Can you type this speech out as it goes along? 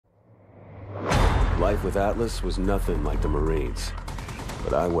Life with Atlas was nothing like the Marines,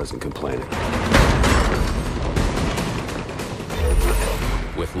 but I wasn't complaining.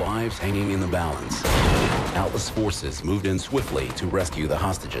 With lives hanging in the balance, Atlas forces moved in swiftly to rescue the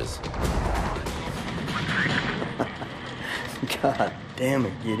hostages. God damn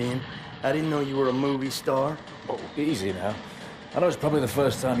it, Gideon. I didn't know you were a movie star. Oh, easy now. I know it's probably the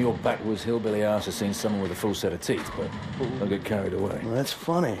first time your backwoods hillbilly ass has seen someone with a full set of teeth, but don't get carried away. Well, that's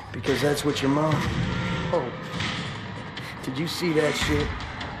funny, because that's what your mom... Oh. Did you see that shit?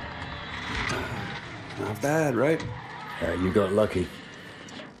 Not bad, right? You got lucky.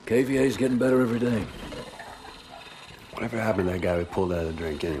 KVA's getting better every day. Whatever happened to that guy we pulled out of the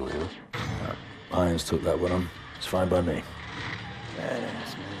drink anyway, huh? Irons took that one on. It's fine by me.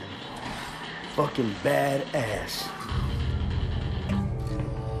 Badass, man. Fucking badass.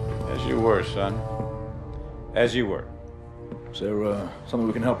 As you were, son. As you were. Is there something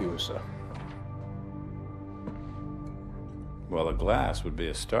we can help you with, sir? Well, a glass would be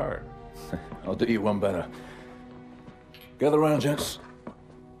a start. I'll do you one better. Gather round, gents.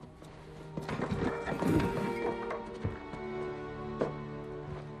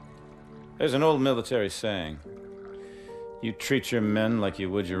 There's an old military saying. You treat your men like you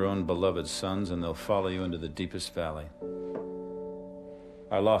would your own beloved sons, and they'll follow you into the deepest valley.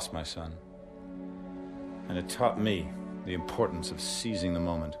 I lost my son, and it taught me the importance of seizing the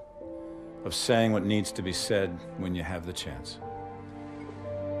moment, of saying what needs to be said when you have the chance.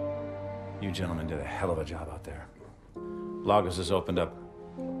 You gentlemen did a hell of a job out there. Lagos has opened up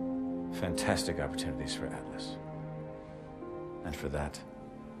fantastic opportunities for Atlas. And for that,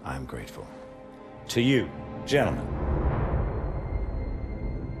 I'm grateful. To you, gentlemen.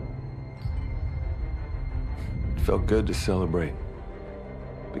 It felt good to celebrate.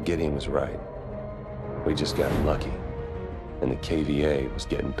 But Gideon was right. We just got lucky. And the KVA was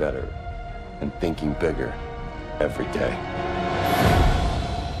getting better and thinking bigger every day.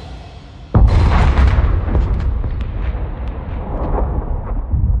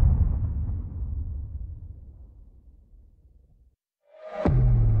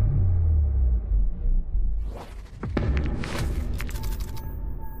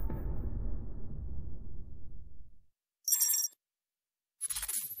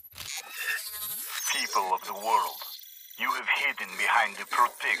 People of the world, you have hidden behind the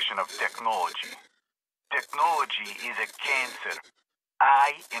protection of technology. Technology is a cancer.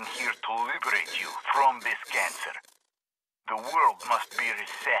 I am here to liberate you from this cancer. The world must be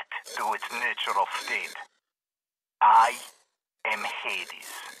reset to its natural state. I am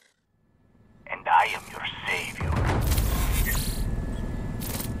Hades, and I am your savior.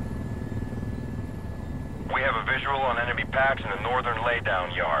 We have a visual on enemy packs in the northern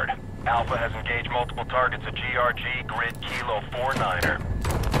laydown yard. Alpha has engaged multiple targets at GRG Grid Kilo 49er.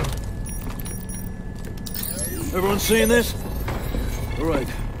 Everyone seeing this? All right.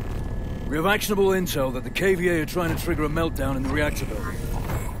 We have actionable intel that the KVA are trying to trigger a meltdown in the reactor building.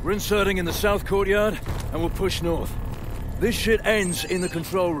 We're inserting in the south courtyard, and we'll push north. This shit ends in the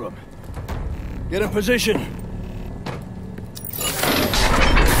control room. Get in position.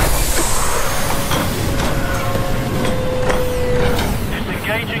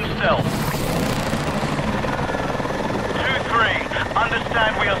 Disengaging stealth. 2-3,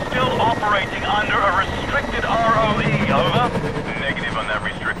 understand we are still operating under a restricted ROE, over? Negative on that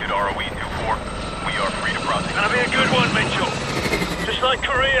restricted ROE, 2-4. We are free to process. Gonna be a good one, Mitchell. Just like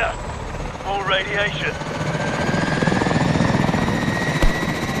Korea. More radiation.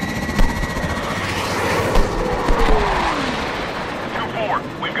 2-4,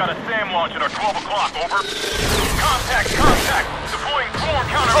 we've got a SAM launch at our 12 o'clock, over. Contact! Deploying swarm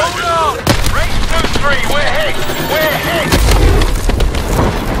countermeasures. Hold on! Range 2-3, we're hit!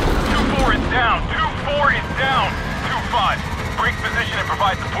 2-4 is down. 2-4 is down. 2-5, break position and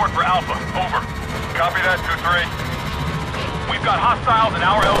provide support for Alpha, over. Copy that, 2-3. We've got hostiles in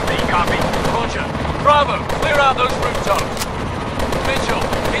our LZ, copy. Roger. Bravo, clear out those rooftops. Mitchell,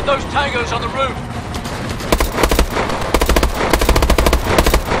 hit those tangos on the roof.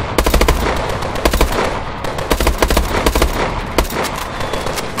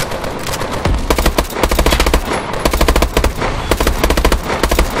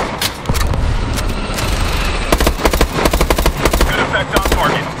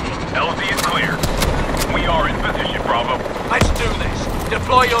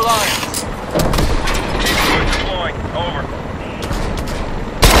 Deploy your lines. Deploying. Over.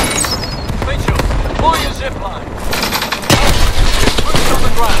 Mitchell, deploy your zip line. Boots on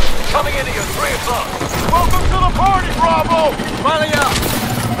the ground. Coming in here, 3 o'clock. Welcome to the party, Bravo! Rally up.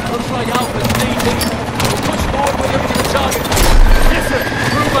 Looks like Alpha's DD. We'll push forward with him to the target. Listen,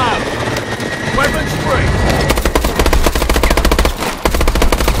 move out. Weapons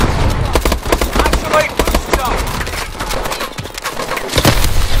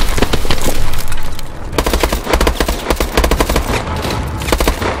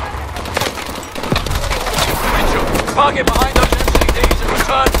target behind those MCDs and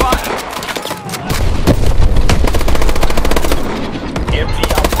return fire. MT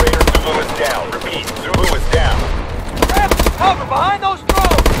operator Zulu is down. Repeat, Zulu is down. Grab cover behind those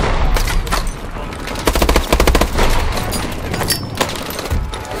drones!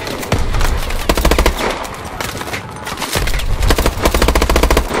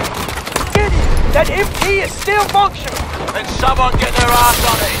 That MT is still functional! Then someone get their ass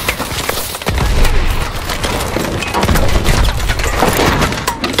on it!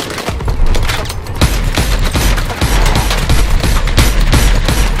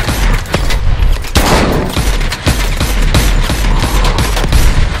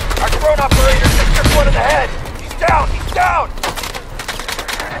 Our drone operator just took one in the head! He's down! He's down!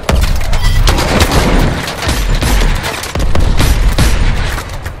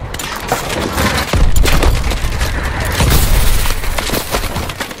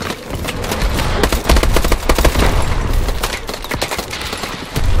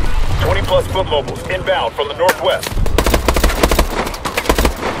 Plus foot mobiles inbound from the northwest.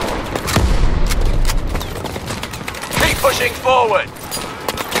 Keep pushing forward!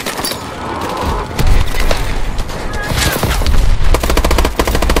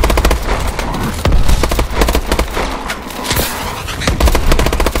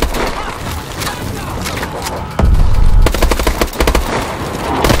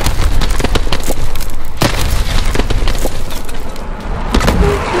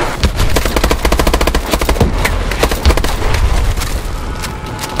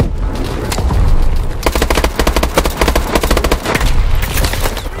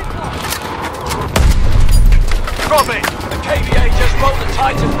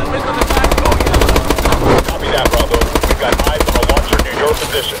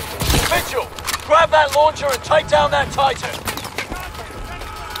 And take down that Titan!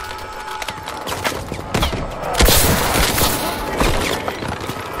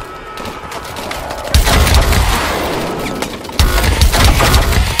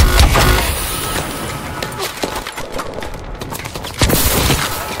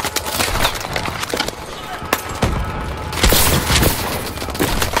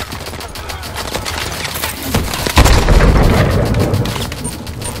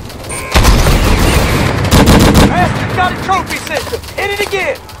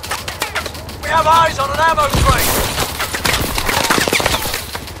 Eyes on an ammo crate!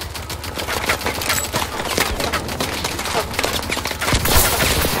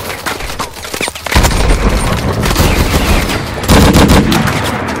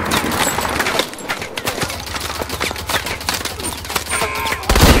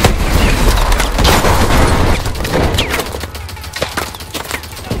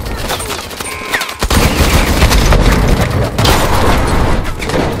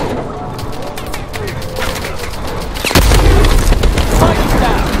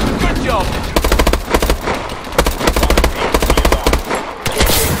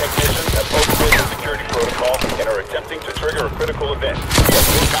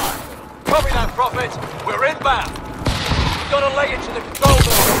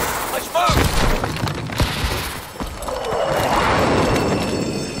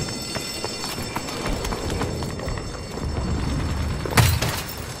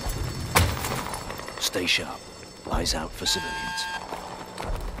 Stay sharp. Eyes out for civilians.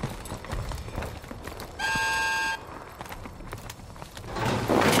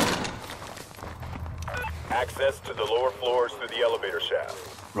 Access to the lower floors through the elevator shaft.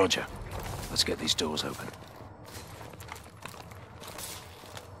 Roger. Let's get these doors open.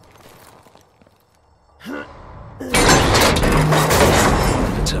 One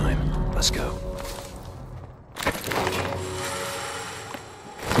at a time. Let's go.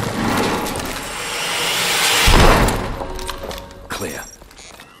 Clear.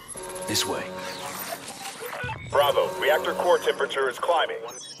 This way. Bravo. Reactor core temperature is climbing.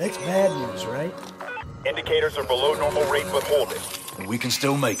 That's bad news, right? Indicators are below normal rate but holding. We can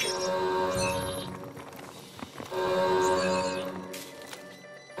still make it.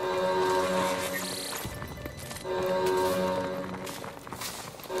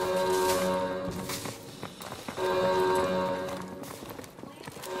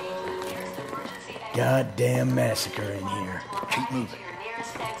 Goddamn massacre in here. Keep moving.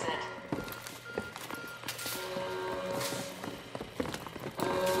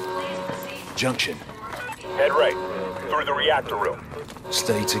 Junction. Head right. Through the reactor room.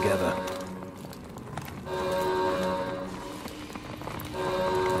 Stay together.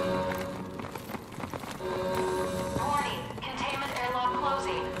 Warning. Containment airlock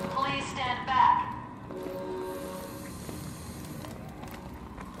closing. Please stand back.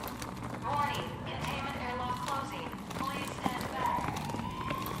 Warning. Containment airlock closing.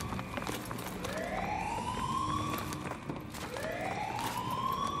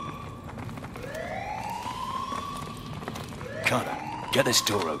 Get this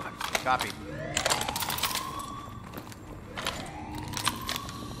door open. Copy.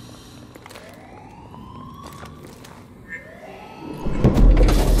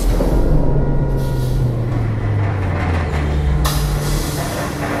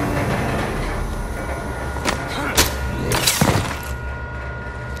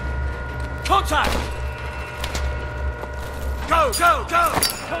 Contact! Go, go, go!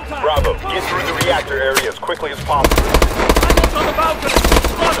 Contact! Bravo, get through the reactor area as quickly as possible. Someone's on the balcony!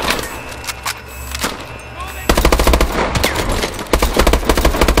 Spot him!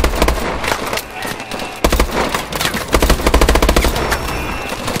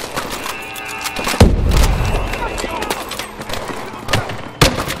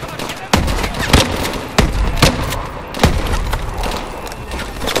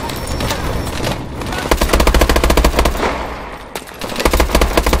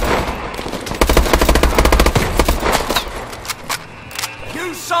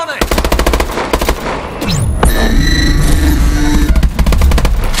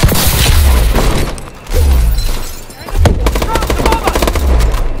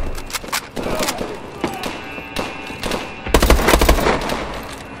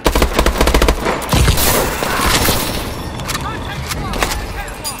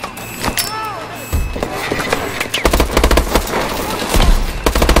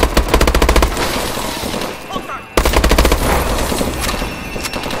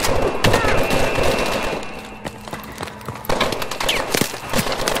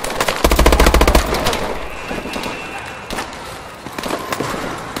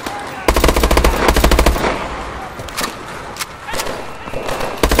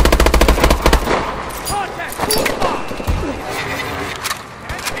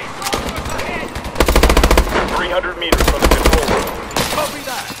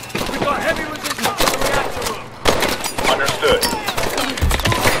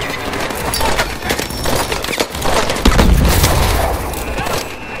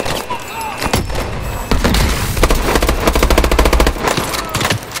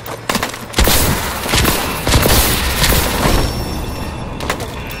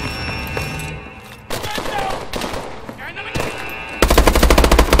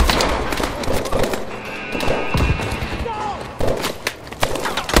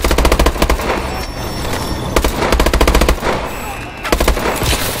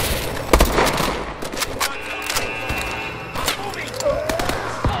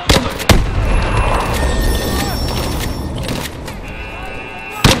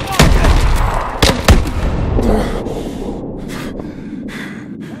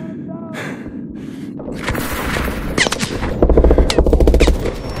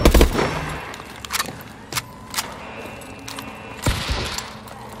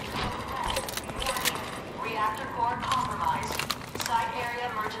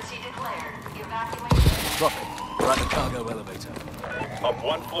 Drop it. We're at the cargo elevator. Up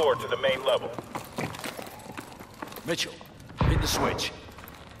one floor to the main level. Mitchell, hit the switch.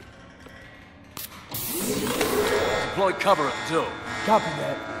 Deploy cover at the door. Copy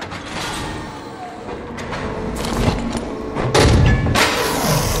that.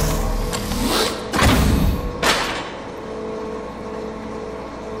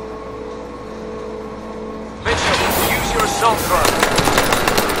 Mitchell, use your assault rifle.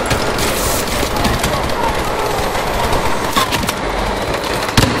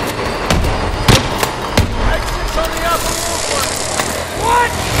 Exit's on the upper walkway.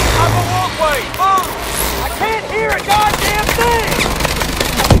 What? Upper walkway. Move! I can't hear a goddamn thing!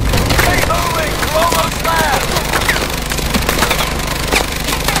 Keep moving. We're almost there.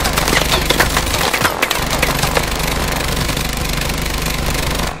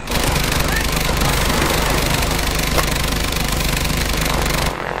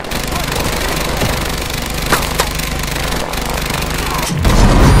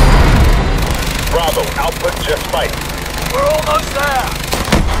 Bravo, output just spiked. We're almost there.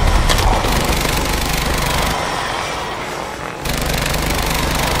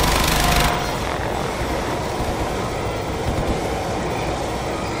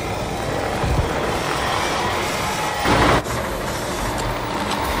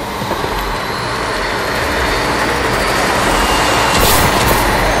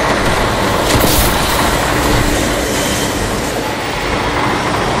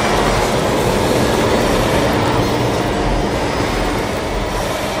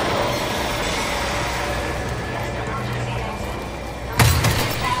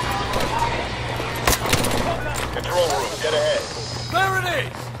 Control room, get ahead. There it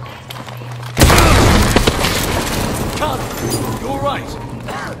is! Carter, you all right?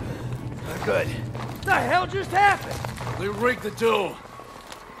 Good. What the hell just happened? They rigged the door.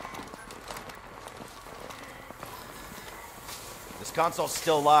 This console's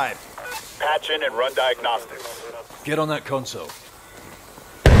still live. Patch in and run diagnostics. Get on that console.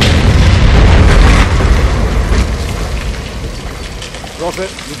 Prophet,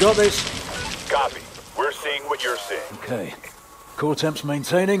 you got this? Copy. We're seeing what you're seeing. Okay. Core temp's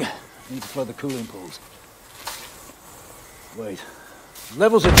maintaining. Need to flood the cooling pools. Wait.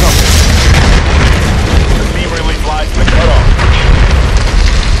 Levels are dropping. The beam release line's been cut off.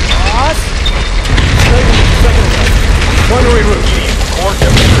 What? Second away. Primary route. Core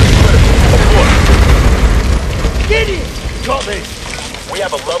temperature is critical. Abort. Gideon! Got this. We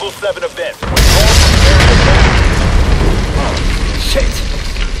have a level 7 event. We're all preparing to attack. Shit!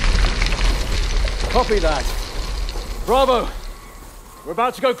 Copy that. Bravo! We're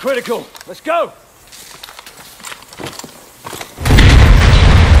about to go critical. Let's go!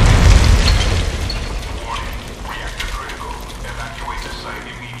 Reactor critical. Evacuate the site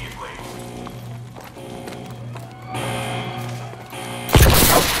immediately.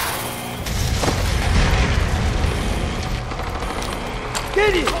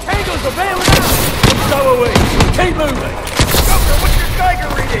 Gideon! Tangles are bailing out! So are we. Keep moving! What's your Geiger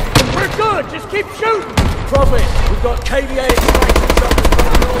reading? We're good! Just keep shooting! Prophet, we've got KVA extractions up in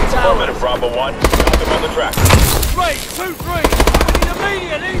front of North Tower. Affirmative, Bravo 1. Got them on the track. 3, 2, 3! We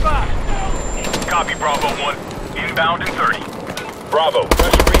need immediate evac! Copy, Bravo 1. Inbound in 30. Bravo,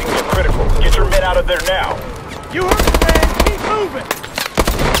 pressure readings are critical. Get your men out of there now. You heard it, man! Keep moving!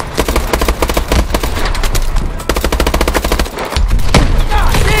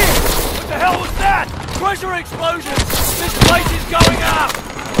 God damn! What the hell was that? Pressure explosions! This place is going up!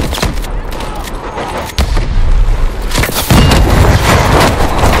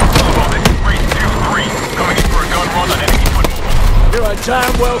 Coming in for a gun run on enemy foothold. You're a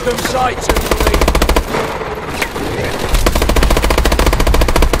damn welcome sight, 2-3.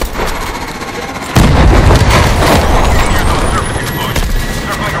 Hear those surface explosions.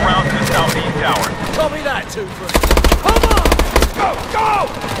 Circling around to the southeast tower. Copy that, 2-3. Come on! Go, go!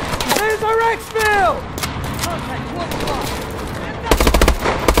 There's our exfil! Contact 1-1.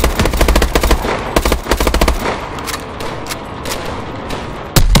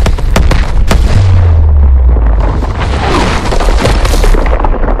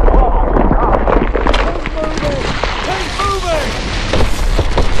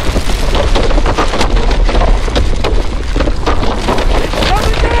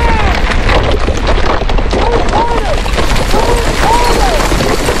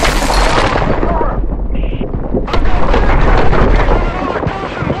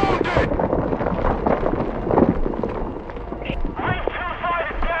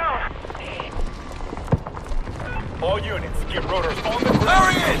 All units, get rotors on the ground.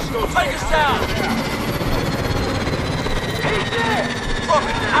 There he is! Take us down! He's there!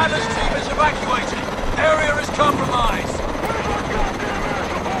 Prophet, Adler's team is evacuating. Area is compromised.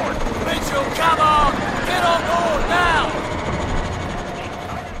 Mitchell, come on! Get on board now!